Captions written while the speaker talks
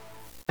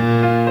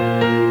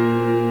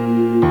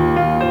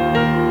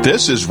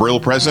This is Real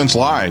Presence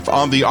Live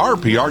on the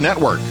RPR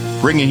Network,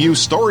 bringing you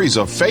stories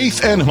of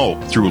faith and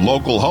hope through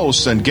local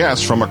hosts and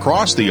guests from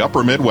across the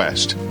upper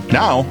Midwest.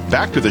 Now,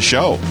 back to the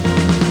show.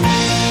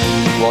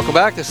 Welcome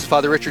back. This is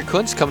Father Richard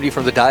Kuntz coming to you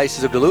from the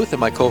Diocese of Duluth, and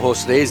my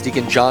co-host today is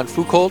Deacon John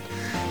Foucault.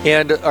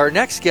 And our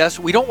next guest,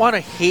 we don't want to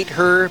hate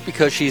her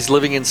because she's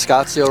living in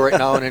Scottsdale right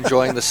now and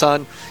enjoying the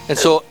sun. And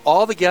so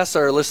all the guests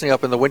that are listening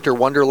up in the winter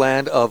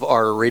wonderland of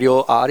our radio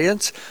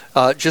audience,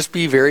 just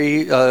be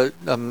very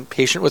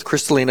patient with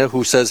Crystalina,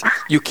 who says,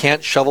 you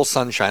can't shovel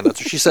sunshine.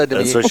 That's what she said to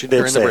me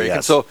during the break. Yes.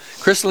 And so,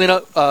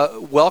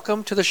 Crystalina,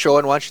 welcome to the show,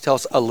 and why don't you tell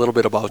us a little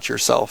bit about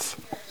yourself?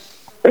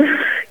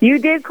 You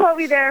did quote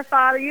me there,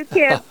 Father. You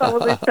can't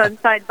shovel the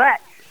sunshine, but...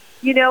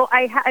 You know,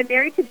 I'm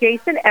married to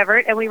Jason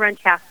Evert, and we run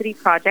Chastity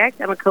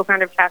Project. I'm a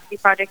co-founder of Chastity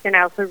Project, and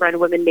I also run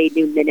Women Made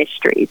New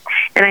Ministries.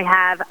 And I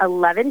have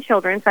 11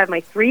 children, so I have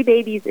my 3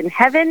 babies in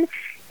heaven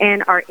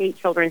and our 8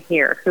 children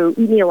here who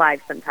eat me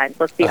alive sometimes,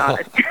 let's be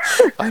honest.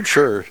 I'm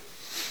sure.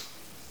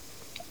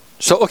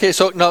 So, okay,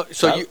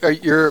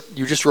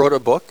 you just wrote a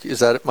book? Is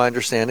that my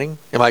understanding?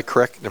 Am I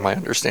correct in my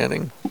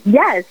understanding?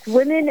 Yes,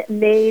 Women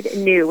Made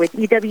New with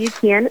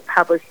EWTN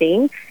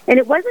Publishing. And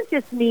it wasn't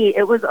just me.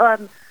 It was...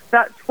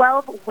 about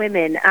 12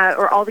 women,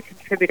 or all the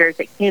contributors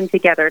that came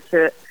together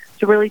to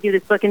really do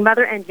this book. And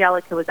Mother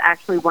Angelica was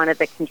actually one of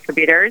the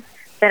contributors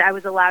that I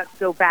was allowed to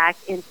go back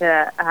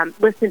into,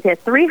 listen to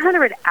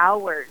 300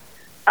 hours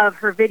of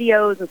her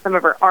videos and some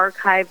of her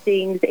archive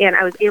things. And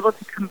I was able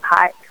to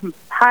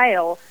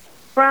compile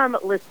from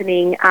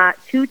listening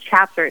 2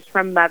 chapters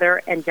from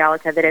Mother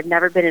Angelica that had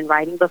never been in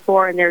writing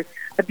before. And there's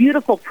a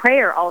beautiful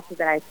prayer also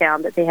that I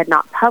found that they had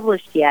not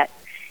published yet.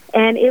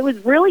 And it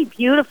was really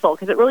beautiful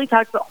because it really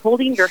talks about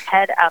holding your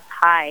head up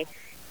high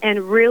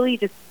and really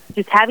just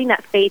having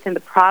that faith in the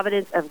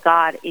providence of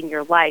God in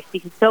your life,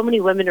 because so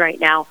many women right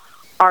now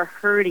are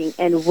hurting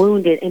and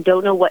wounded and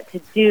don't know what to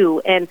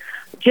do. And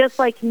just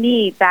like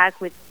me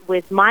back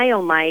with my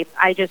own life,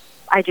 I just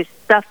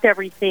stuffed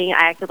everything.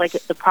 I acted like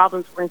the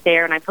problems weren't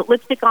there, and I put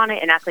lipstick on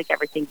it and act like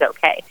everything's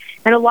okay.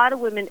 And a lot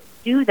of women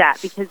do that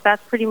because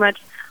that's pretty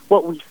much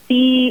what we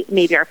see.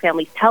 Maybe our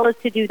families tell us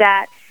to do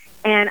that.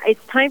 And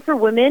it's time for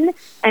women,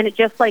 and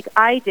just like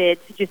I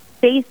did, to just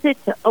face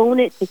it, to own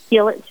it, to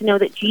heal it, to know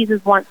that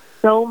Jesus wants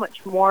so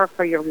much more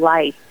for your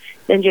life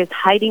than just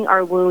hiding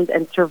our wounds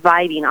and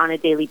surviving on a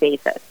daily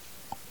basis.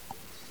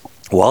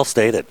 Well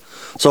stated.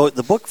 So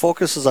the book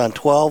focuses on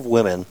 12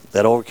 women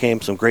that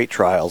overcame some great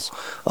trials.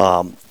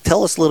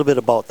 Tell us a little bit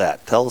about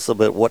that. Tell us a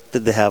bit, what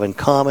did they have in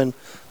common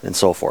and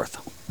so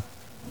forth.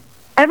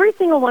 Every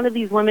single one of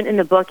these women in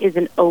the book is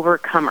an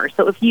overcomer.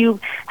 So if you've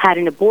had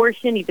an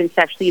abortion, you've been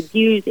sexually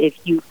abused, if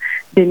you've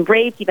been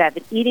raped, you've had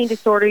an eating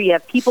disorder, you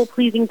have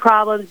people-pleasing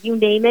problems, you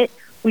name it,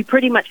 we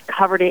pretty much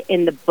covered it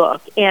in the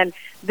book. And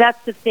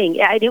that's the thing.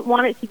 I didn't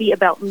want it to be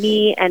about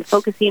me and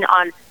focusing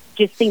on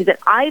just things that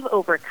I've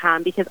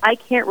overcome, because I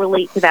can't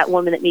relate to that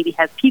woman that maybe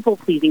has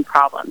people-pleasing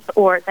problems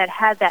or that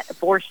had that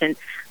abortion.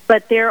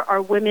 But there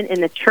are women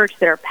in the church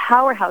that are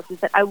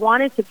powerhouses that I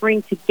wanted to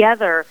bring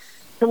together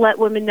to let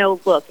women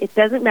know, look, it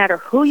doesn't matter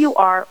who you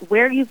are,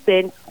 where you've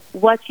been,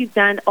 what you've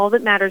done. All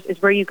that matters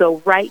is where you go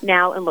right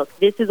now. And look,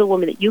 this is a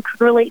woman that you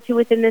can relate to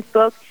within this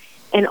book.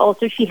 And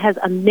also she has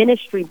a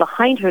ministry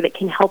behind her that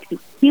can help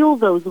you heal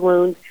those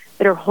wounds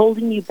that are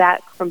holding you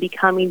back from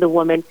becoming the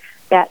woman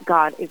that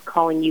God is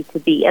calling you to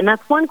be. And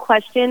that's one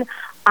question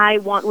I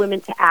want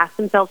women to ask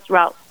themselves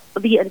throughout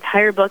the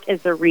entire book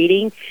as they're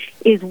reading,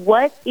 is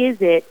what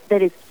is it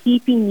that is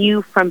keeping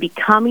you from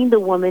becoming the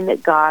woman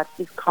that God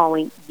is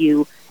calling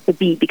you to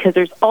be? Because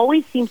there's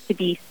always seems to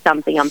be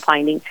something, I'm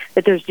finding,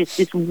 that there's just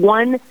this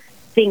one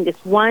thing,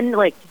 this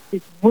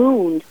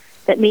wound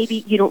that maybe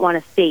you don't want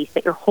to face,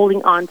 that you're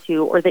holding on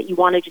to, or that you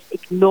want to just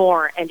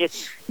ignore and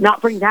just not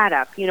bring that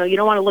up. You know, you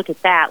don't want to look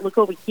at that, look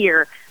over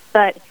here.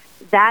 But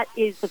that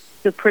is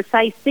the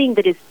precise thing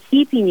that is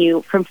keeping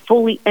you from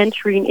fully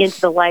entering into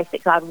the life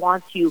that God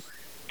wants you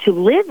to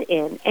live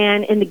in,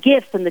 and in the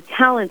gifts and the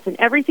talents and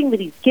everything that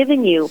He's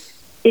given you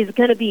is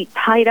going to be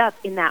tied up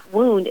in that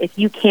wound if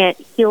you can't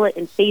heal it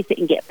and face it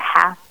and get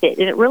past it.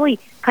 And it really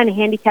kind of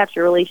handicaps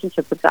your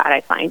relationship with God, I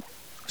find.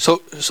 So,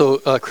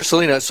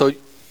 Crystalina, so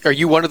are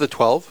you one of the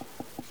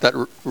 12 that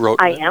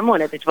wrote? I am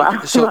one of the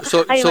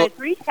 12. I have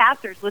 3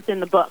 chapters within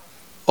the book.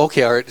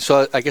 Okay, all right.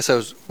 So I guess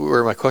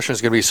where my question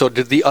is going to be. So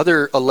did the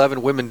other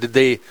 11 women,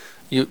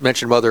 you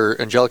mentioned Mother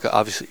Angelica,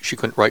 obviously she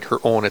couldn't write her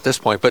own at this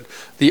point, but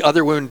the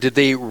other women, did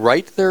they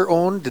write their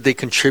own? Did they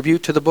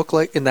contribute to the book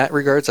like in that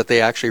regards, that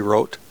they actually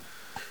wrote?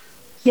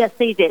 Yes,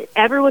 they did.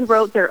 Everyone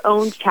wrote their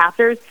own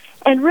chapters.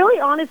 And really,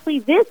 honestly,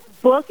 this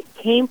book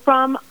came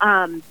from,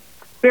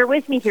 bear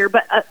with me here,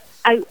 but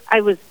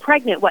I was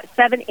pregnant,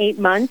 7, 8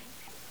 months?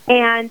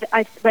 And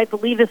I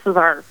believe this was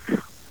our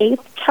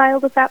 8th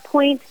child at that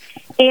point.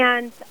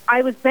 And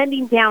I was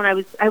bending down. I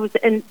was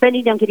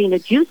bending down getting a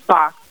juice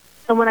box.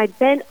 And when I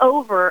bent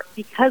over,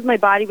 because my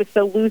body was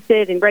so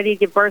lucid and ready to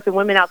give birth, and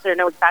women out there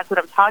know exactly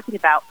what I'm talking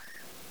about,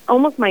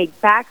 almost my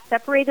back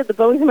separated, the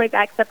bones in my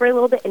back separated a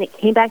little bit, and it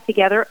came back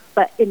together,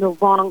 but in the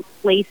wrong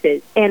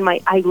places. And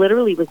I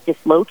literally was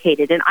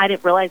dislocated, and I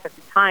didn't realize at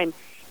the time.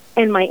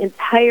 And my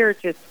entire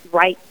just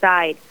right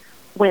side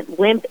went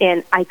limp,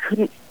 and I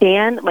couldn't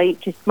stand.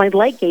 My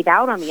leg gave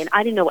out on me, and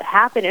I didn't know what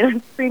happened. And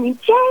I'm screaming,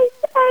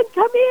 Jason,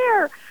 come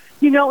here!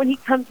 And he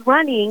comes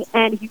running,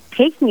 and he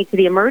takes me to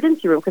the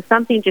emergency room because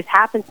something just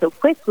happened so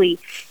quickly,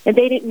 and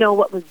they didn't know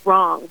what was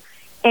wrong.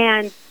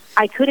 And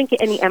I couldn't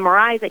get any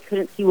MRIs. I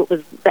couldn't see what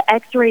was the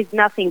X-rays,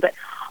 nothing. But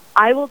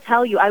I will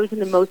tell you, I was in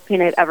the most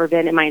pain I've ever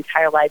been in my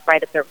entire life,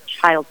 right up there with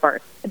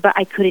childbirth. But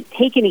I couldn't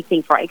take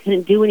anything for it. I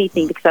couldn't do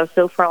anything because I was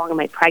so far along in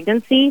my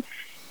pregnancy.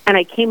 And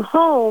I came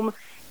home,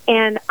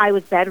 and I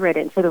was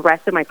bedridden for the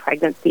rest of my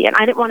pregnancy. And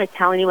I didn't want to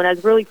tell anyone. I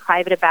was really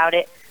private about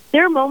it.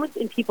 There are moments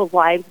in people's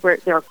lives where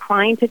they're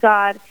crying to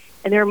God,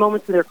 and there are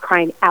moments where they're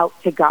crying out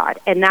to God.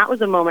 And that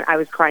was a moment I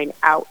was crying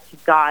out to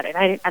God, and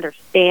I didn't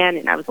understand,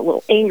 and I was a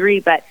little angry,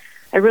 but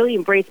I really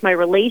embraced my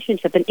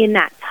relationship. And in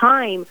that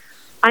time,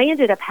 I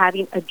ended up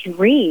having a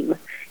dream.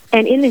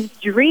 And in this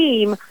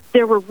dream,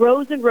 there were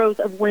rows and rows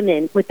of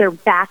women with their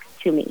backs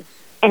to me.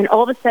 And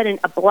all of a sudden,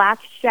 a black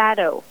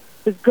shadow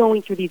was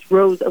going through these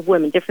rows of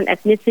women, different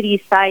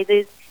ethnicities,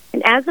 sizes.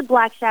 And as the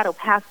black shadow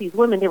passed these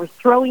women, they were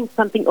throwing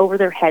something over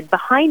their head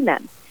behind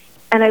them.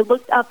 And I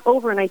looked up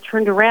over and I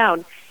turned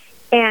around.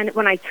 And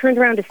when I turned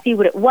around to see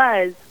what it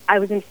was, I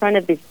was in front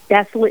of this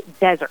desolate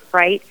desert,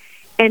 right?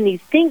 And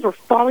these things were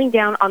falling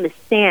down on the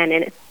sand,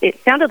 and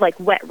it sounded like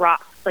wet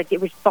rocks, like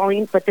it was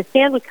falling. But the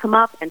sand would come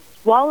up and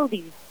swallow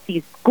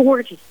these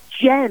gorgeous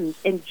gems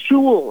and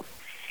jewels.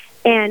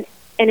 And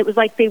it was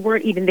like they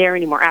weren't even there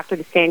anymore after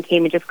the sand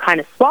came and just kind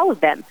of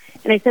swallowed them.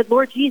 And I said,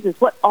 Lord Jesus,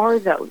 what are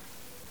those?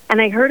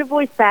 And I heard a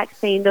voice back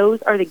saying,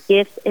 those are the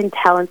gifts and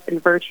talents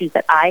and virtues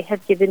that I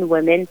have given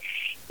women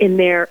in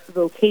their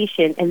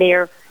vocation, and they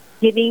are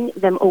giving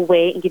them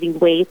away and giving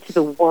way to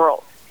the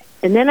world.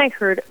 And then I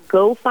heard,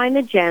 go find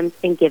the gems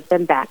and give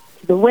them back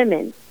to the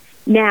women.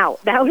 Now,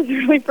 that was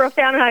really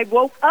profound, and I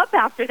woke up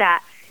after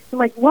that. I'm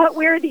like, what?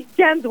 Where are these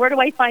gems? Where do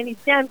I find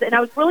these gems? And I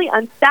was really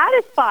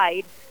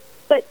unsatisfied.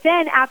 But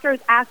then after I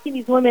was asking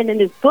these women and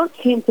this book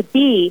came to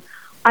be,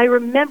 I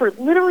remember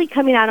literally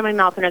coming out of my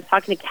mouth when I was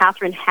talking to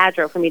Catherine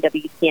Hadrow from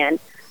EWTN.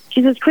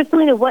 She says,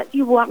 Crystalina, what do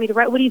you want me to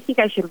write? What do you think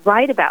I should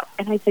write about?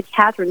 And I said,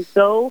 Catherine,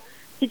 go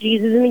to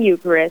Jesus in the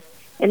Eucharist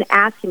and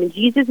ask him, and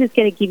Jesus is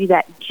going to give you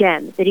that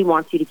gem that he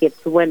wants you to give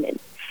to women.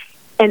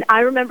 And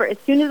I remember as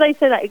soon as I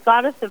said that, I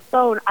got off the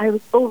phone, I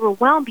was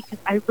overwhelmed because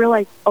I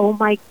realized, oh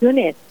my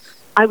goodness,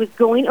 I was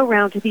going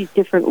around to these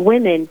different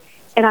women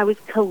and I was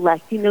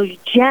collecting those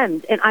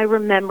gems, and I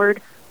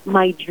remembered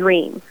my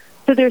dream.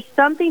 So there's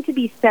something to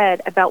be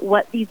said about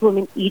what these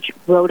women each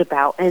wrote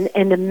about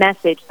and the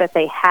message that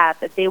they have,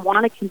 that they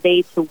want to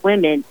convey to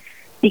women,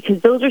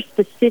 because those are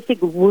specific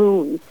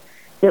wounds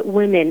that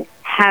women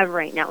have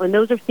right now. And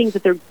those are things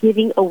that they're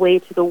giving away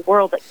to the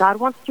world that God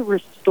wants to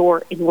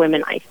restore in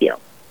women, I feel.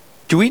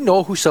 Do we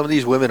know who some of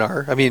these women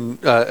are? I mean,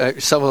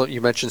 some of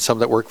you mentioned some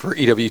that work for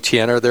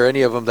EWTN. Are there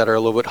any of them that are a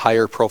little bit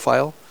higher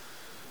profile?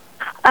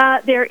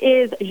 There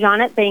is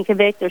Jeanette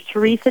Bankovic. There's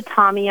Teresa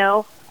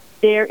Tomeo.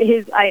 There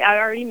is, I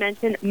already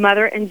mentioned,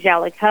 Mother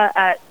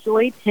Angelica.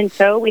 Joy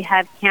Pinto. We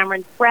have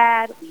Cameron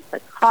Brad, Lisa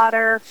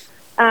Cotter.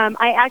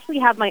 I actually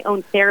have my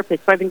own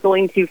therapist, who I've been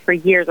going to for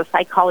years, a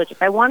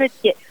psychologist. I wanted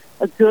to get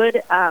a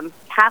good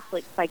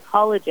Catholic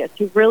psychologist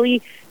who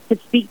really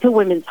could speak to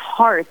women's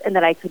hearts and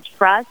that I could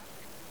trust,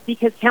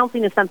 because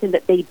counseling is something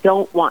that they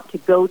don't want to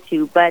go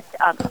to, but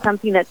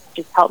something that's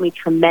just helped me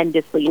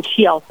tremendously. And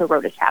she also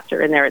wrote a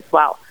chapter in there as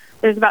well.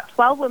 There's about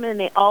 12 women, and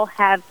they all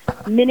have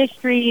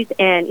ministries,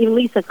 and even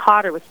Lisa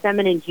Cotter with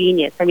Feminine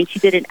Genius. I mean, she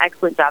did an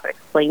excellent job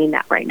explaining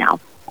that right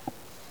now.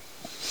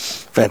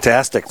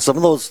 Fantastic. Some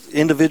of those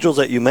individuals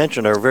that you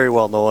mentioned are very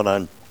well known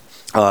on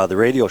the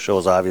radio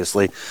shows,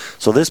 obviously.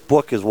 So this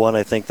book is one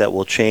I think that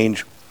will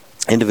change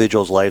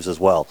individuals' lives as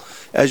well.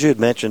 As you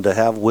had mentioned, to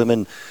have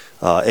women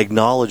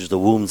acknowledge the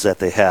wounds that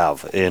they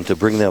have and to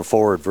bring them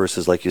forward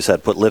versus, like you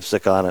said, put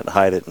lipstick on it and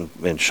hide it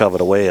and shove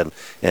it away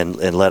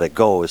and let it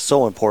go is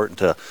so important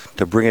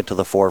to bring it to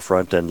the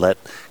forefront and let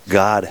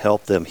God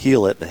help them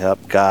heal it and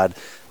help God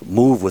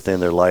move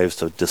within their lives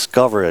to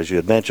discover, as you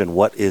had mentioned,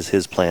 what is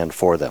his plan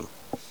for them.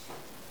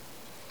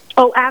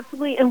 Oh,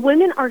 absolutely. And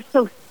women are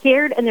so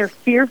scared and they're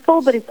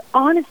fearful, but it's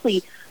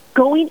honestly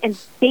going and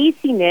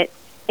facing it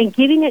and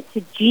giving it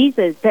to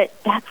Jesus,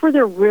 that's where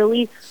they're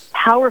really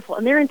powerful,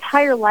 and their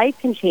entire life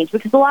can change.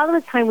 Because a lot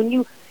of the time when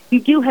you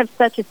do have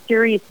such a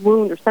serious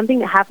wound or something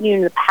that happened to you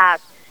in the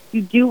past,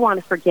 you do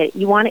want to forget it.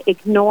 You want to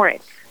ignore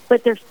it.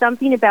 But there's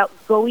something about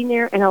going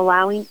there and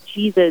allowing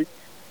Jesus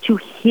to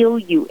heal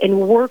you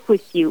and work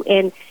with you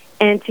and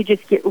to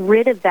just get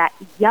rid of that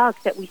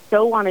yuck that we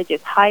so want to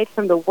just hide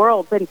from the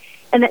world.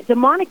 And that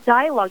demonic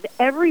dialogue that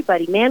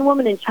everybody, man,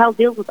 woman, and child,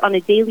 deals with on a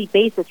daily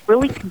basis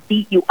really can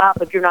beat you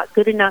up if you're not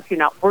good enough, you're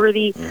not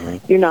worthy,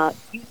 you're not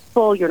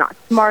useful, you're not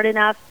smart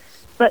enough.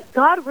 But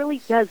God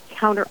really does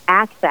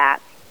counteract that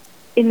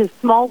in the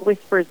small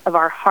whispers of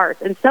our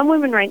hearts. And some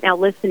women right now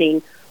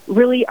listening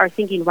really are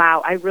thinking,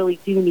 wow, I really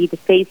do need to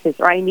face this,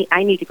 or I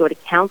need to go to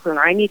counseling,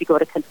 or I need to go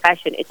to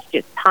confession. It's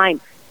just time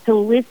to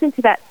listen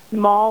to that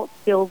small,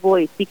 still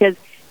voice, because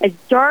as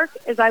dark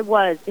as I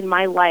was in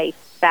my life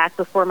back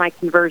before my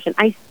conversion,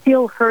 I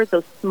still heard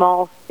those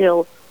small,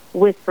 still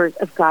whispers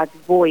of God's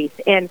voice.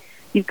 And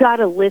you've got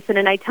to listen.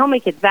 And I tell my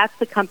kids, that's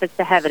the compass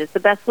to heaven. It's the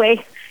best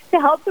way to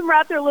help them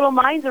wrap their little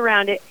minds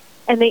around it.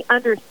 And they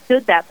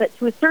understood that. But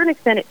to a certain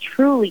extent, it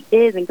truly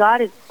is. And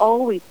God is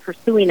always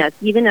pursuing us,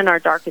 even in our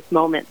darkest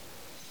moments.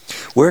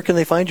 Where can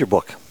they find your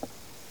book?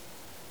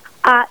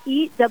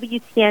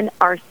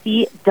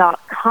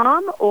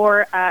 EWTNRC.com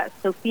or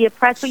Sophia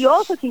Press. But you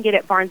also can get it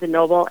at Barnes &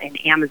 Noble and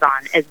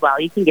Amazon as well.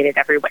 You can get it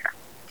everywhere.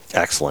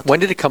 Excellent. When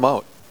did it come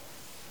out?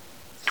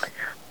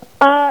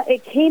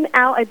 It came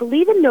out, I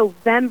believe, in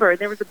November.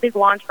 There was a big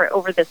launch for it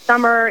over the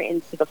summer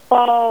into the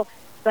fall.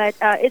 But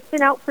it's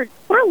been out for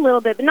a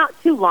little bit, but not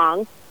too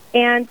long.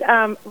 And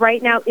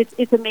right now,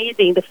 it's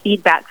amazing, the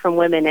feedback from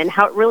women and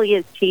how it really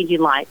is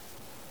changing lives.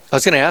 I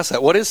was going to ask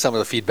that. What is some of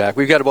the feedback?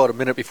 We've got about a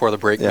minute before the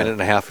break, minute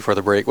and a half before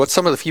the break. What's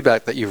some of the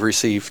feedback that you've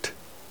received?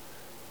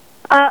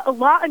 A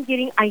lot I'm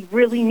getting, I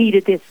really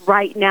needed this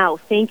right now.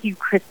 Thank you,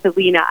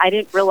 Crystalina. I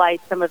didn't realize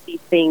some of these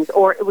things,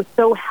 or it was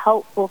so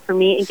helpful for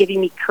me in giving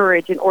me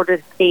courage in order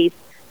to face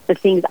the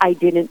things I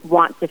didn't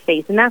want to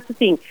face. And that's the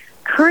thing.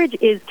 Courage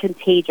is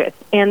contagious.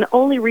 And the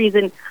only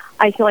reason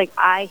I feel like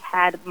I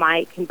had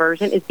my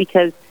conversion is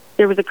because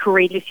there was a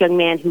courageous young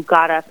man who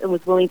got up and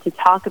was willing to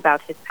talk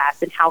about his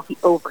past and how he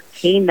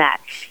overcame that.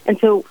 And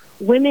so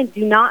women,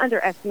 do not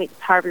underestimate the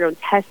power of your own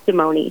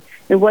testimony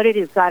and what it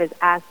is God is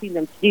asking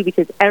them to do,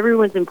 because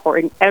everyone's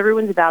important,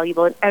 everyone's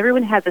valuable, and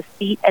everyone has a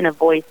seat and a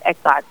voice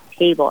at God's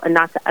table, and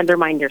not to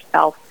undermine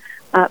yourself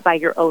by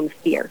your own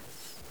fear.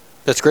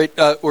 That's great.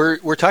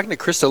 We're talking to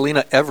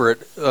Crystalina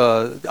Evert,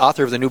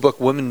 author of the new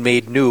book, Women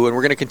Made New, and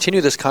we're going to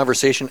continue this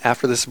conversation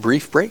after this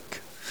brief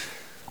break.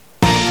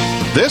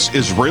 This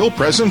is Real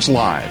Presence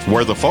Live,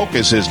 where the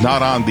focus is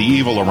not on the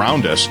evil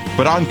around us,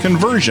 but on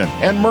conversion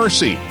and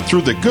mercy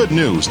through the good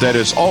news that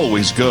is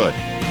always good.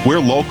 We're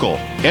local,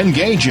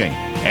 engaging,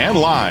 and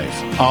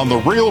live on the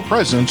Real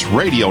Presence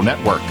Radio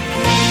Network.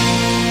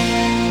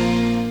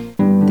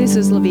 This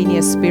is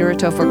Lavinia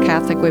Spirito for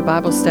Catholic Way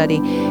Bible Study.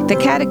 The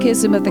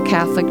Catechism of the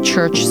Catholic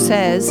Church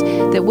says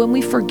that when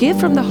we forgive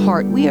from the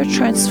heart, we are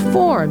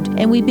transformed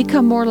and we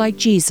become more like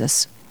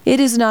Jesus. It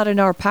is not in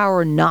our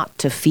power not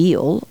to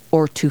feel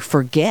or to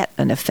forget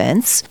an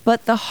offense,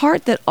 but the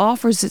heart that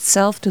offers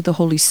itself to the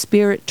Holy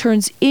Spirit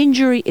turns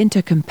injury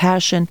into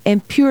compassion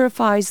and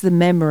purifies the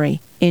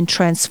memory in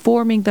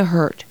transforming the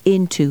hurt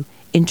into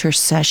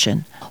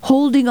intercession.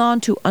 Holding on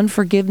to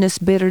unforgiveness,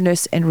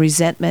 bitterness, and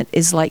resentment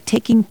is like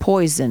taking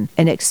poison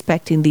and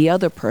expecting the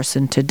other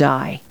person to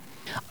die.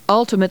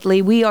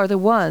 Ultimately, we are the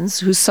ones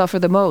who suffer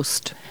the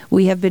most.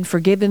 We have been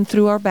forgiven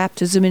through our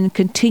baptism and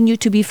continue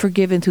to be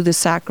forgiven through the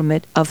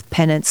sacrament of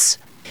penance.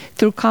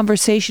 Through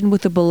conversation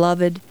with the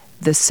beloved,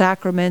 the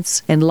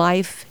sacraments, and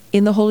life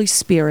in the Holy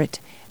Spirit,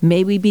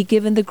 may we be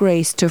given the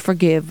grace to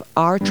forgive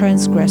our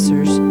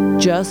transgressors,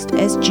 just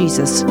as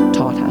Jesus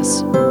taught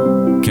us.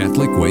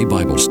 Catholic Way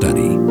Bible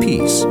Study.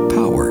 Peace,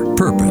 power,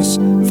 purpose.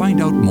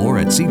 Find out more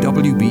at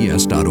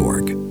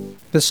cwbs.org.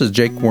 This is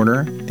Jake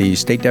Warner, the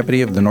State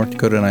Deputy of the North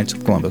Dakota Knights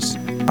of Columbus.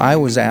 I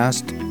was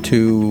asked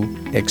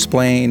to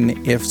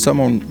explain if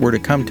someone were to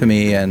come to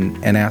me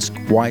and ask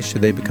why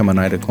should they become a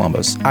Knight of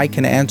Columbus. I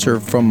can answer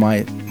from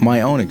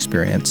my own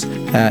experience,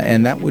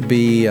 and that would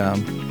be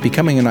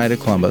becoming a Knight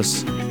of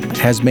Columbus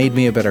has made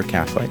me a better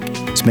Catholic.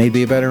 It's made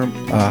me a better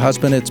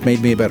husband. It's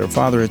made me a better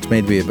father. It's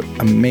made me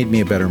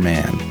a better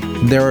man.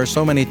 There are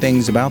so many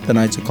things about the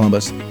Knights of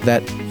Columbus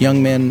that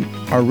young men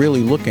are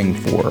really looking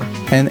for,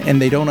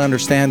 and they don't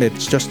understand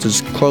it's just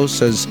as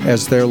close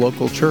as their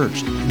local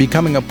church.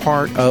 Becoming a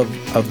part of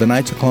the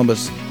Knights of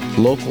Columbus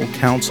local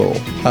council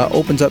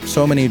opens up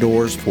so many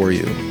doors for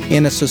you.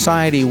 In a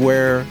society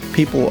where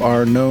people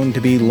are known to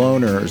be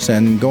loners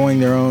and going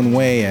their own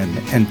way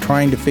and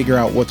trying to figure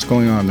out what's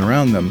going on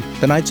around them,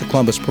 the Knights of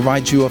Columbus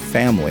provides you a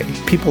family,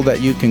 people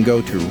that you can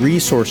go to,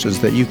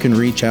 resources that you can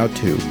reach out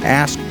to,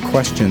 ask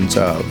questions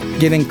of,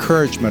 get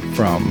encouragement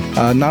from,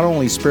 not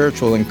only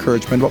spiritual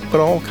encouragement, but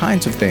all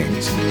kinds of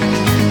things.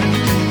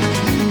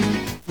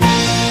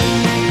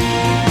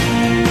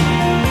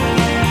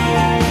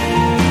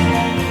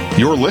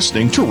 You're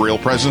listening to Real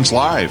Presence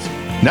Live.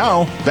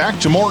 Now, back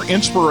to more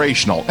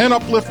inspirational and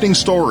uplifting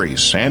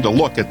stories and a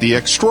look at the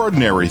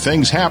extraordinary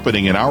things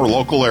happening in our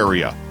local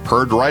area.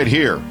 Heard right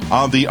here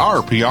on the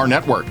RPR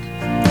Network.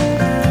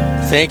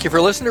 Thank you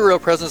for listening to Real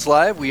Presence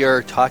Live. We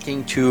are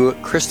talking to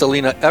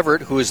Crystalina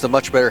Evert, who is the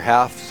much better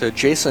half to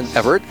Jason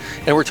Evert,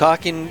 and we're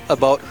talking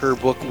about her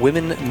book,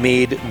 Women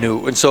Made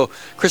New. And so,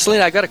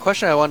 Crystalina, I got a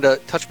question I wanted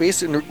to touch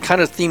base and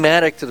kind of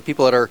thematic to the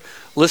people that are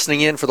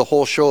listening in for the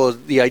whole show,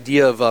 the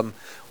idea of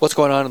what's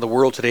going on in the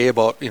world today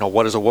about,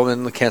 what is a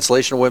woman, the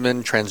cancellation of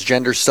women,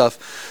 transgender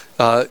stuff.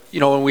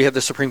 When we had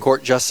the Supreme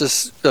Court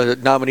Justice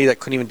nominee that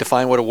couldn't even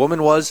define what a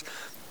woman was.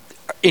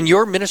 In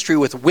your ministry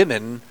with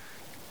women,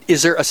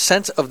 is there a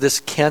sense of this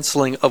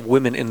canceling of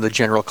women in the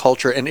general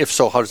culture? And if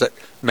so, how does that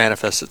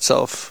manifest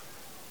itself?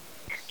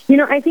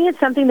 I think it's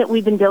something that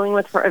we've been dealing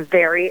with for a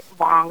very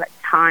long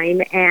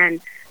time. And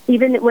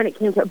even when it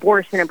came to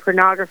abortion and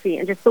pornography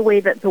and just the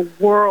way that the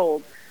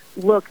world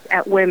looks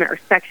at women or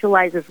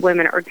sexualizes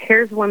women or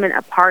tears women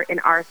apart in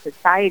our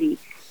society.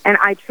 And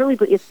I truly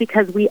believe it's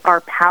because we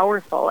are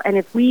powerful. And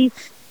if we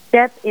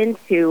step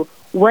into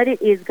what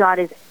it is God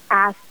is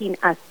asking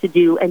us to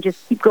do and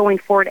just keep going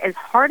forward, as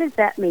hard as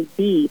that may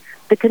be,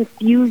 the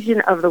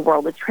confusion of the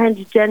world, the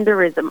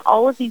transgenderism,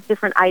 all of these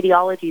different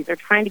ideologies are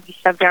trying to be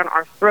shoved down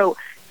our throat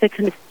to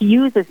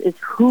confuse us is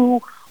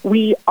who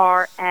we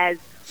are as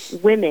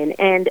women.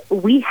 And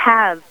we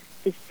have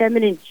this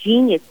feminine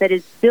genius that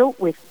is built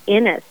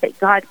within us, that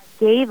God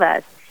gave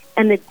us,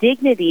 and the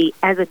dignity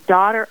as a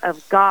daughter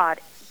of God.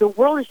 The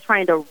world is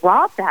trying to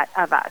rob that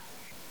of us.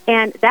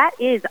 And that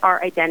is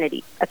our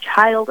identity, a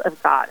child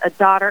of God, a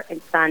daughter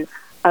and son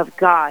of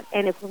God.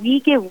 And if we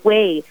give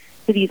way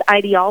to these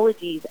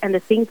ideologies and the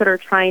things that are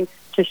trying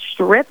to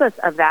strip us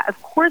of that,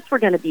 of course we're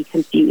going to be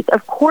confused.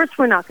 Of course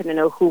we're not going to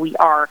know who we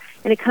are.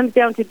 And it comes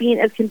down to being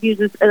as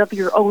confused as of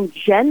your own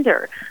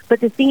gender. But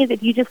the thing is,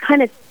 if you just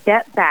kind of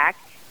step back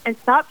and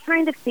stop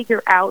trying to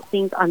figure out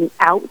things on the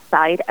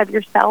outside of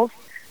yourself,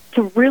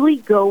 to really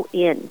go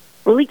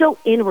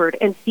inward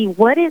and see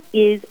what it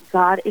is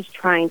God is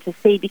trying to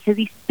say, because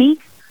he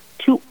speaks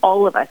to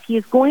all of us. He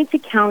is going to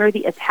counter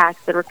the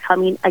attacks that are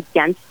coming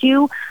against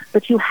you,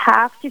 but you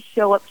have to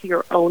show up to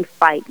your own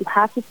fight. You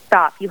have to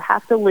stop. You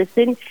have to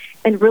listen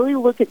and really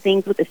look at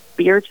things with a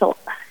spiritual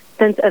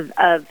sense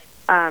of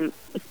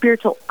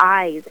spiritual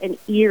eyes and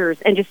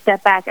ears, and just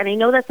step back. And I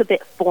know that's a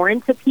bit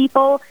foreign to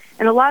people,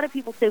 and a lot of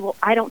people say, well,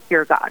 I don't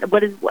hear God.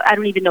 I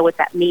don't even know what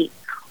that means.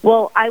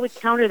 Well, I would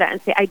counter that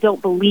and say, I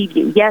don't believe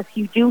you. Yes,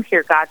 you do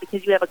hear God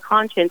because you have a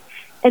conscience.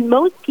 And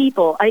most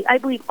people, I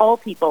believe all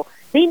people,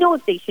 they know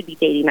if they should be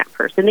dating that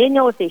person. They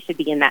know if they should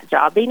be in that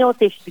job. They know if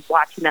they should be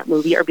watching that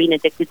movie or being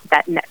addicted to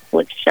that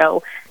Netflix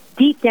show.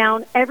 Deep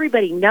down,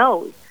 everybody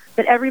knows,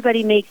 but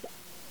everybody makes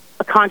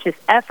a conscious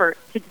effort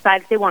to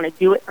decide if they want to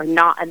do it or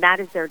not, and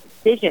that is their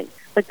decision.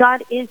 But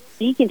God is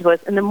speaking to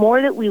us, and the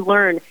more that we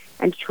learn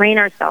and train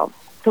ourselves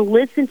to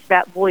listen to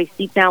that voice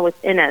deep down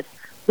within us,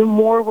 the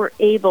more we're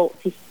able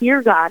to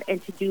hear God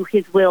and to do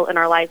his will in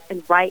our life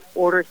and right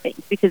order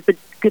things. Because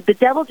the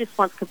devil just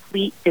wants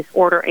complete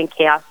disorder and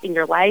chaos in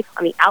your life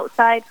on the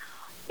outside,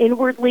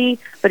 inwardly.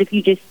 But if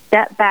you just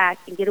step back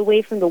and get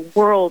away from the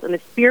world and the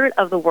spirit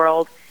of the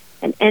world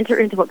and enter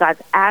into what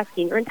God's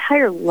asking, your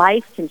entire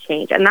life can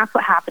change. And that's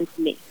what happened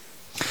to me.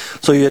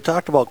 So you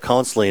talked about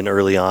counseling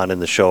early on in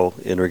the show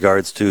in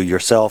regards to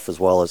yourself as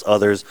well as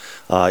others.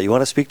 You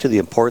want to speak to the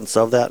importance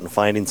of that and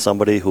finding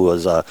somebody who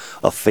is a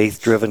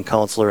faith-driven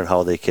counselor and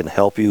how they can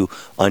help you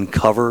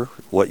uncover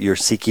what you're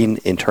seeking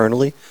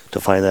internally to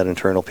find that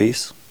internal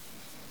peace?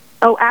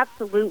 Oh,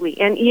 absolutely.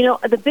 And,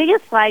 the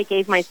biggest lie I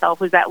gave myself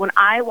was that when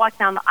I walked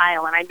down the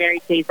aisle and I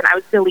married Jason, I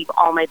was going to leave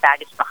all my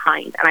baggage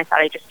behind. And I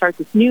thought I'd just start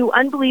this new,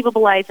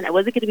 unbelievable life, and I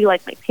wasn't going to be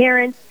like my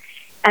parents,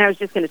 and I was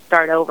just going to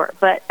start over.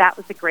 But that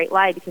was a great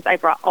lie, because I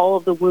brought all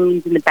of the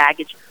wounds and the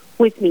baggage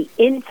with me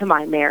into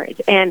my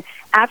marriage. And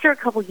after a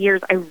couple of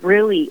years, I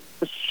really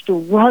was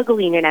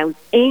struggling, and I was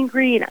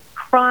angry, and I was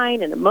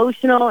crying and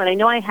emotional. And I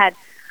know I had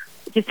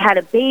just had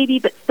a baby,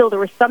 but still there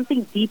was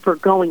something deeper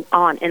going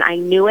on, and I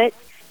knew it.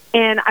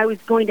 And I was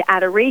going to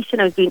adoration.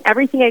 I was doing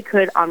everything I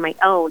could on my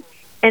own.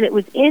 And it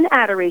was in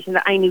adoration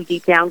that I knew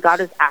deep down God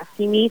was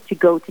asking me to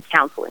go to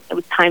counseling. It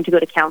was time to go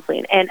to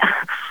counseling. And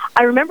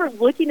I remember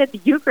looking at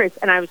the Eucharist,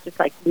 and I was just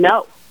like,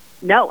 no,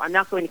 I'm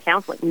not going to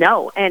counseling.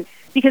 No. And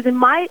because in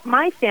my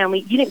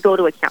family, you didn't go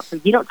to a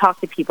counselor. You don't talk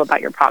to people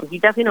about your problems. You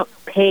definitely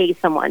don't pay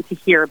someone to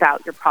hear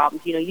about your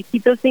problems. You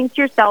keep those things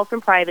to yourself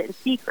in private and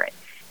secret.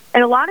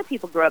 And a lot of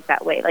people grow up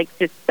that way. Like,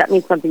 just that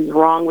means something's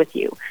wrong with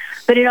you.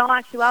 But in all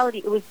actuality,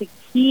 it was the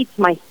key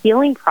to my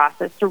healing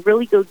process to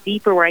really go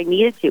deeper where I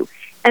needed to.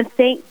 And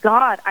thank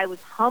God I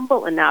was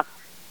humble enough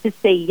to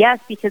say yes,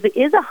 because it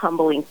is a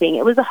humbling thing.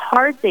 It was a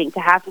hard thing to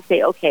have to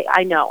say, okay,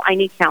 I know, I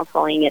need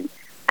counseling and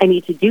I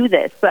need to do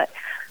this. But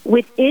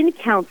within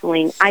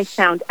counseling, I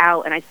found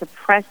out, and I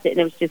suppressed it,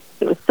 and it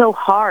was so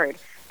hard,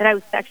 that I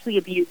was sexually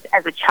abused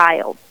as a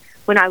child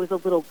when I was a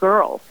little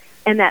girl.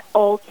 And that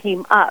all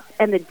came up.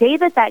 And the day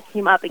that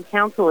came up in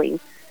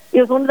counseling,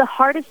 it was one of the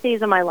hardest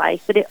days of my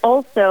life, but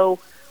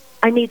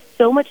I made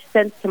so much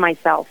sense to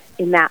myself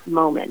in that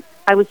moment.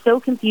 I was so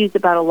confused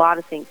about a lot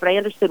of things, but I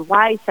understood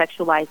why I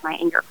sexualized my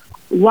anger,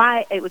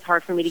 why it was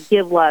hard for me to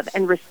give love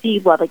and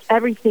receive love. Like,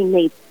 everything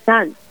made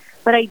sense.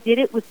 But I did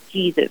it with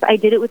Jesus. I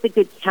did it with a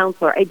good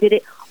counselor. I did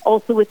it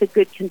also with a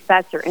good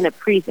confessor and a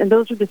priest. And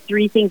those were the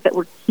three things that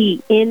were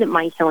key in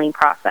my healing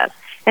process.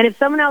 And if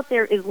someone out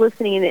there is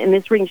listening and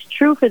this rings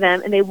true for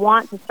them and they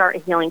want to start a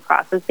healing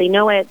process, they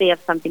know they have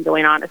something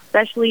going on,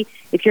 especially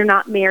if you're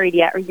not married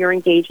yet or you're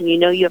engaged and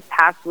you have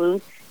past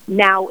wounds,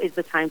 now is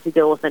the time to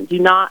deal with them. Do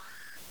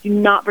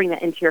not bring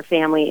that into your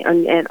family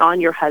and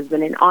on your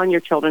husband and on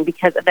your children,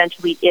 because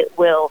eventually it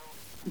will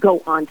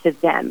go on to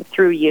them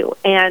through you.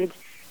 And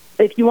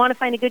If you want to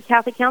find a good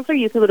Catholic counselor,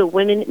 you can go to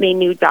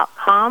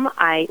womenmaynew.com.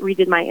 I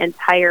redid my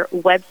entire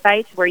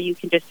website where you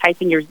can just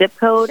type in your zip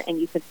code and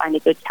you can find a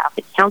good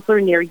Catholic counselor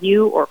near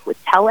you, or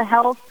with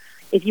telehealth.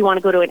 If you want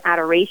to go to an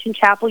adoration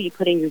chapel, you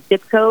put in your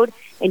zip code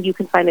and you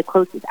can find the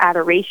closest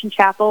adoration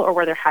chapel or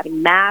where they're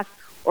having mass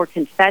or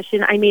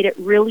confession. I made it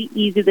really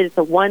easy that it's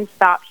a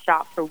one-stop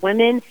shop for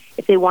women.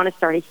 If they want to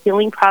start a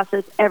healing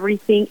process,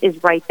 everything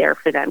is right there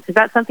for them, because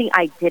that's something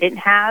I didn't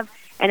have,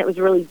 and it was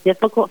really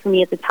difficult for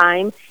me at the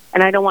time,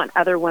 and I don't want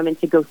other women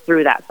to go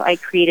through that. So I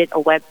created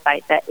a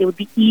website that it would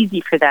be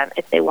easy for them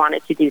if they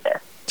wanted to do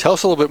this. Tell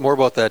us a little bit more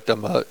about that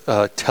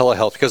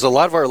telehealth, because a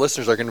lot of our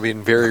listeners are going to be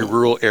in very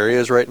rural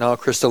areas right now,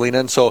 Crystalina,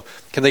 and so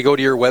can they go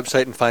to your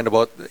website and find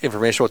about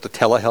information about the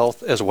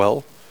telehealth as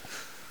well?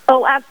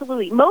 Oh,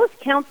 absolutely. Most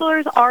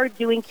counselors are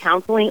doing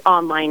counseling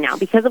online now.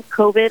 Because of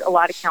COVID, a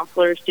lot of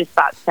counselors just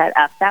got set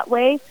up that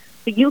way.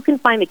 So you can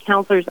find the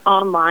counselors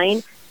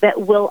online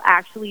that will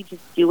actually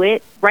just do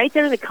it right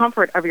there in the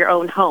comfort of your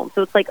own home.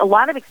 So it's like a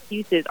lot of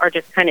excuses are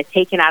just kind of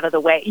taken out of the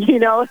way,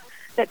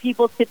 that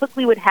people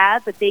typically would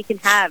have, but they can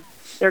have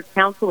their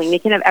counseling. They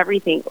can have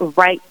everything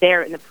right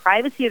there in the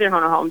privacy of their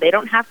own home. They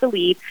don't have to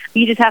leave.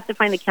 You just have to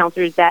find the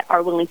counselors that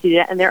are willing to do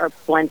that, and there are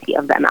plenty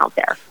of them out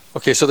there.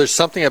 Okay, so there's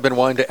something I've been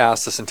wanting to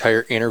ask this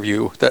entire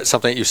interview, that's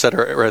something that you said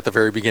right at the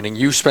very beginning.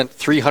 You spent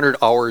 300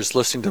 hours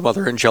listening to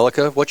Mother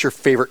Angelica. What's your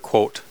favorite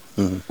quote?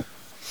 Mm-hmm.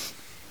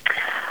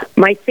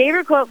 My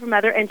favorite quote from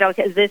Mother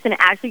Angelica is this, and it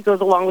actually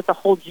goes along with the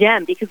whole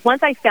gem, because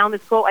once I found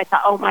this quote, I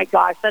thought, oh my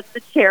gosh, that's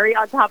the cherry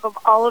on top of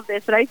all of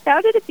this, and I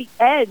found it at the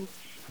end,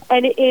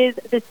 and it is,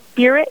 the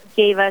Spirit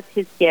gave us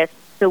his gifts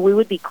so we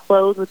would be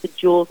clothed with the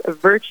jewels of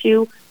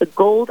virtue, the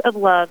gold of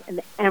love, and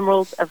the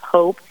emeralds of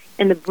hope,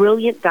 and the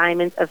brilliant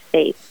diamonds of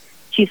faith.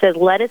 She says,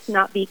 let us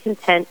not be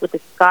content with the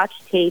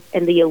Scotch tape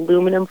and the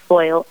aluminum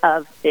foil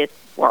of this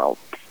world.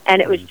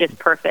 And it was just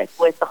perfect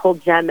with the whole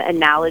gem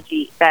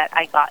analogy that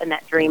I got in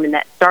that dream, and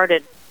that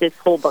started this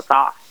whole book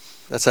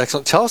off. That's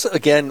excellent. Tell us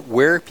again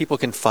where people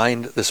can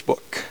find this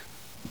book.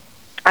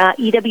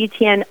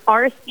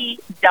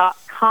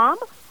 EWTNRC.com,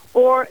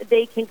 or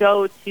they can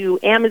go to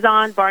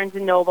Amazon, Barnes &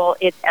 Noble.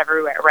 It's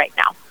everywhere right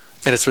now.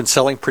 And it's been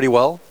selling pretty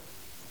well?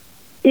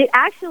 It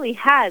actually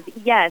has,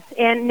 yes.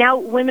 And now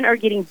women are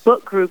getting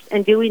book groups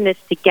and doing this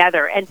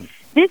together. And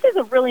this is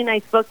a really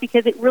nice book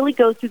because it really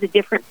goes through the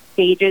different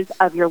stages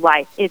of your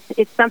life.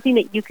 It's something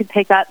that you could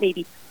pick up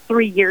maybe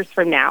 3 years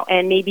from now.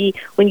 And maybe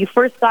when you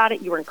first got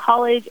it, you were in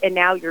college, and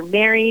now you're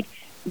married.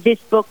 This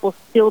book will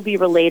still be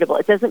relatable.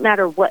 It doesn't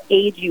matter what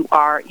age you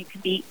are. You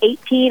could be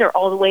 18 or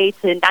all the way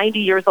to 90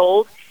 years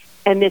old,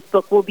 and this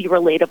book will be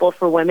relatable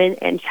for women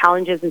and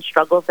challenges and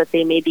struggles that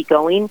they may be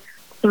going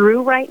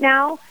through right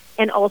now,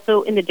 and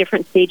also in the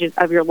different stages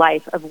of your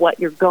life of what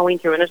you're going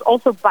through. And there's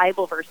also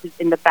Bible verses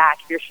in the back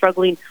if you're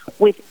struggling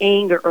with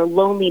anger or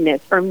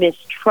loneliness or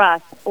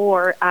mistrust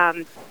or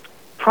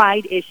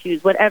pride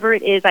issues, whatever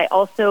it is. I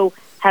also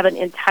have an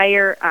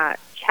entire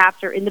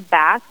chapter in the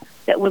back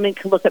that women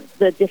can look at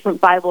the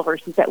different Bible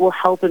verses that will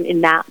help them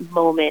in that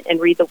moment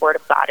and read the Word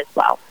of God as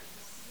well.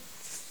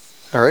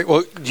 All right.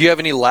 Well, do you have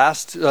any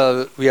last,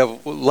 we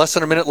have less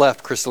than a minute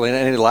left, Crystalina,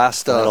 any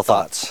last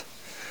thoughts?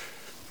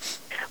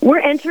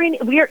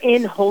 We are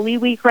in Holy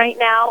Week right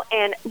now,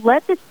 and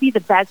let this be the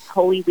best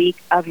Holy Week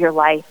of your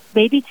life.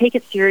 Maybe take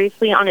it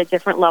seriously on a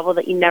different level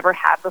that you never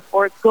have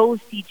before. Go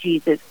see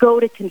Jesus. Go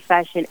to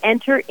confession.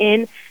 Enter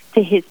into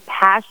his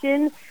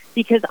passion,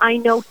 because I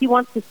know he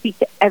wants to speak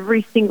to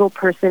every single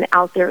person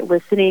out there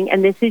listening,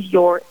 and this is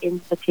your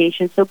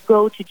invitation. So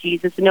go to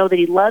Jesus and know that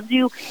he loves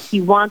you, he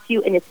wants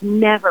you, and it's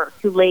never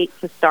too late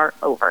to start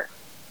over.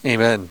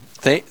 Amen.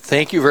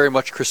 Thank you very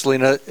much,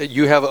 Crystalina.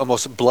 You have a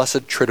most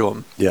blessed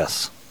Triduum.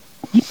 Yes.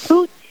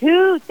 You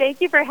too.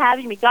 Thank you for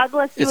having me. God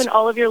bless you and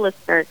all of your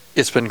listeners.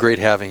 It's been great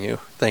having you.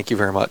 Thank you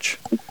very much.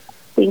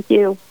 Thank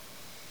you.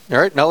 All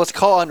right, now let's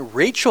call on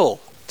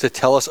Rachel to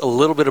tell us a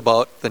little bit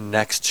about the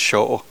next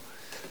show.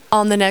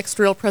 On the next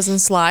Real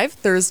Presence Live,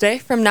 Thursday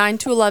from 9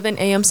 to 11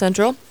 a.m.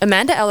 Central,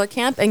 Amanda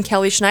Ellerkamp and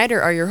Kelly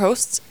Schneider are your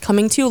hosts,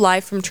 coming to you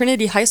live from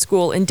Trinity High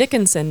School in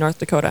Dickinson, North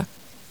Dakota.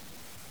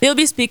 They'll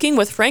be speaking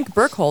with Frank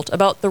Burkholt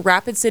about the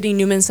Rapid City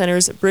Newman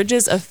Center's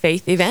Bridges of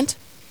Faith event.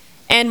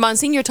 And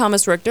Monsignor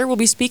Thomas Richter will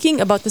be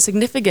speaking about the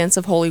significance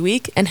of Holy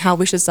Week and how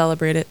we should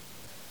celebrate it.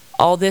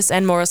 All this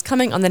and more is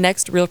coming on the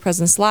next Real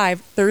Presence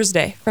Live,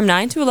 Thursday from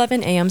 9 to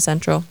 11 a.m.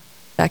 Central.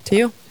 Back to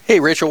you. Hey,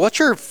 Rachel, what's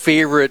your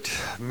favorite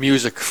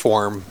music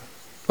form?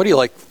 What do you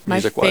like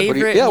music-wise?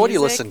 What do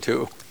you listen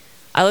to?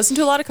 I listen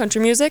to a lot of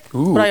country music,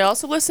 but I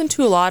also listen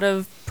to a lot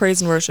of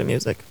praise and worship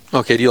music.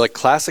 Okay, do you like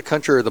classic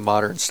country or the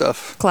modern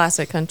stuff?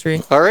 Classic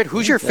country. All right,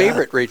 who's your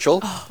favorite, Rachel?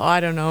 Oh, I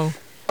don't know.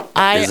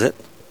 Is it?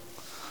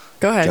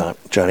 Go ahead.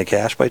 Johnny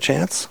Cash by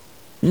chance?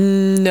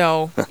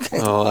 No. Okay.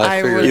 Oh,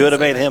 I figured. You would have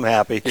made him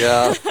happy.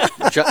 Yeah.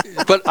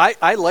 But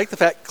I like the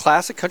fact,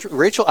 classic country.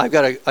 Rachel, I've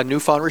got a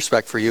newfound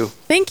respect for you.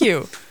 Thank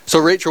you. So,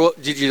 Rachel,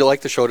 did you like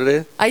the show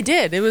today? I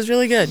did. It was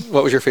really good.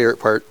 What was your favorite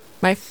part?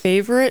 My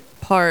favorite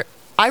part,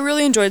 I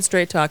really enjoyed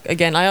Straight Talk.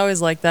 Again, I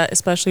always like that,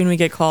 especially when we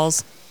get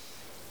calls.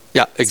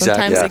 Yeah,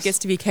 exactly. Sometimes it gets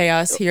to be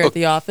chaos here at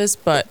the office,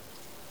 but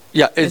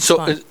yeah. And it's so,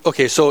 fun.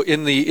 okay, so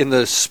in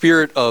the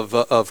spirit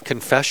of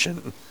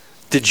confession,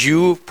 did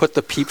you put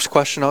the peeps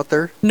question out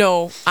there?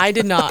 No, I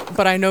did not,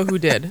 but I know who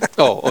did.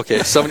 Oh,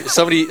 okay.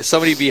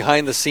 Somebody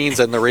behind the scenes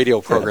in the radio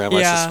program,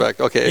 I Yeah. suspect.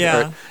 Okay. Yeah.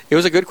 All right. It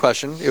was a good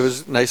question. It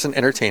was nice and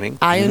entertaining.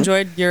 I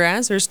enjoyed your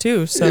answers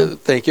too. So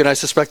Thank you. And I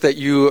suspect that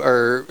you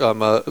are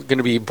going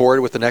to be bored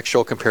with the next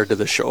show compared to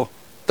this show.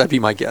 That'd be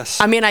my guess.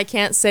 I mean, I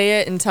can't say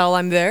it until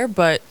I'm there,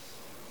 but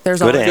there's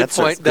Good always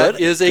answer. point. That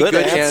is a good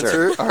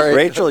answer. All right.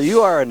 Rachel,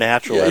 you are a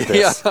natural at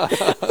this.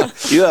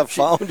 You have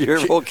found your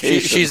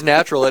vocation. She's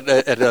natural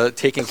at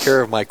taking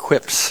care of my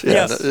quips.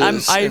 Yes, And,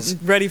 I'm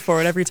ready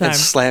for it every time. and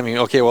slamming.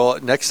 Okay, well,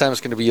 next time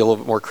it's going to be a little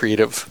bit more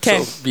creative.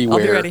 Okay, So beware.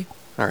 I'll be ready.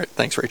 All right,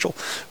 thanks, Rachel.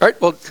 All right,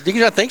 well, Deacon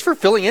John, thanks for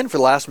filling in for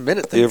the last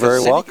minute. You're very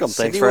Cindy- welcome.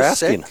 Cindy Thanks for was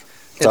asking. sick.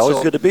 It's And always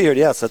so- good to be here.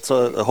 Yes,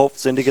 I hope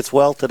Cindy gets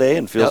well today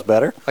and feels Yep.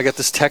 better. I got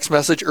this text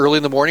message early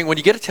in the morning. When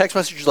you get a text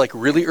message like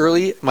really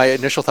early, my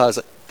initial thought is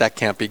that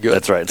can't be good.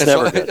 That's right. It's And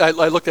never so good. I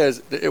looked at it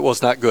as it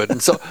was not good.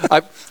 And so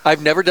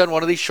I've never done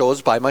one of these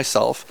shows by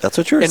myself. That's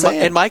what you were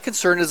saying. And my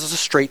concern is it's a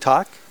straight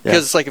talk Yeah.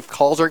 because it's like if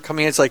calls aren't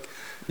coming in, it's like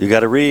You got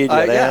to read, you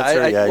got to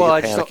answer. well,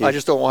 you're I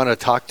just don't want to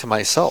talk to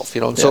myself,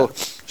 And so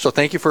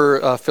thank you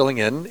for filling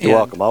in. You're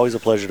welcome. Always a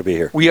pleasure to be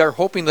here. We are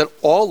hoping that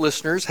all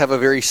listeners have a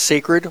very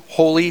sacred,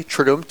 holy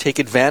Triduum. Take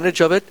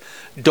advantage of it.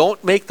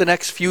 Don't make the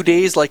next few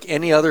days like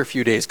any other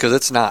few days, because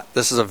it's not.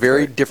 This is a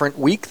very different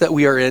week that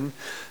we are in.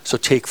 So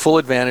take full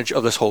advantage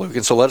of this holy week.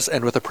 And so let us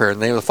end with a prayer. In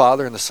the name of the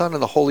Father, and the Son,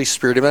 and the Holy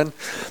Spirit. Amen.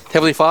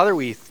 Heavenly Father,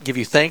 we give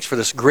you thanks for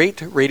this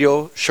great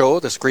radio show,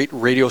 this great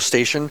radio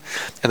station,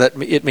 and that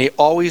it may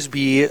always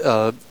be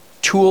a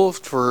tool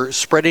for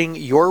spreading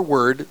your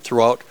word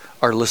throughout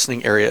our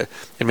listening area.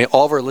 And may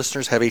all of our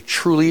listeners have a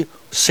truly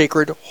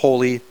sacred,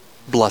 holy,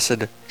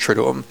 blessed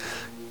Triduum.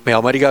 May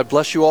Almighty God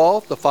bless you all,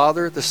 the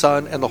Father, the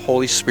Son, and the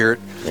Holy Spirit.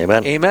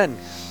 Amen. Amen.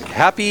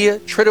 Happy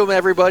Triduum,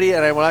 everybody,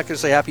 and I'm not going to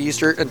say Happy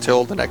Easter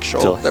until the next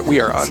show that we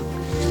are on.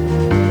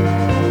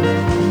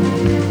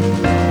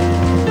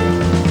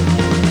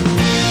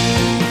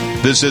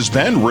 This has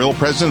been Real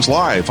Presence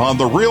Live on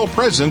the Real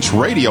Presence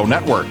Radio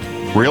Network.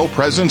 Real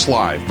Presence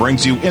Live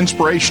brings you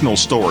inspirational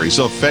stories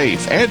of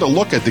faith and a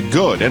look at the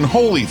good and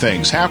holy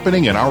things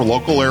happening in our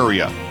local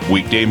area.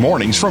 Weekday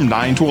mornings from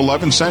 9 to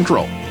 11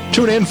 Central.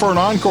 Tune in for an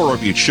encore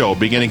of each show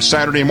beginning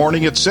Saturday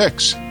morning at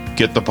 6.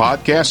 Get the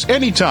podcast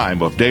any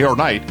time of day or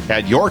night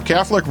at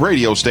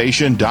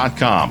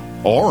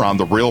yourcatholicradiostation.com or on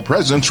the Real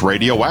Presence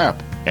Radio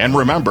app. And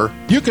remember,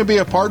 you can be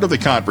a part of the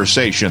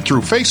conversation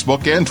through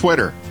Facebook and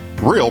Twitter.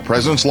 Real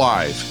Presence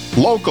Live.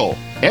 Local,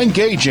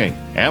 engaging,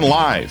 and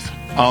live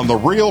on the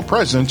Real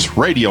Presence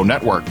Radio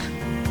Network.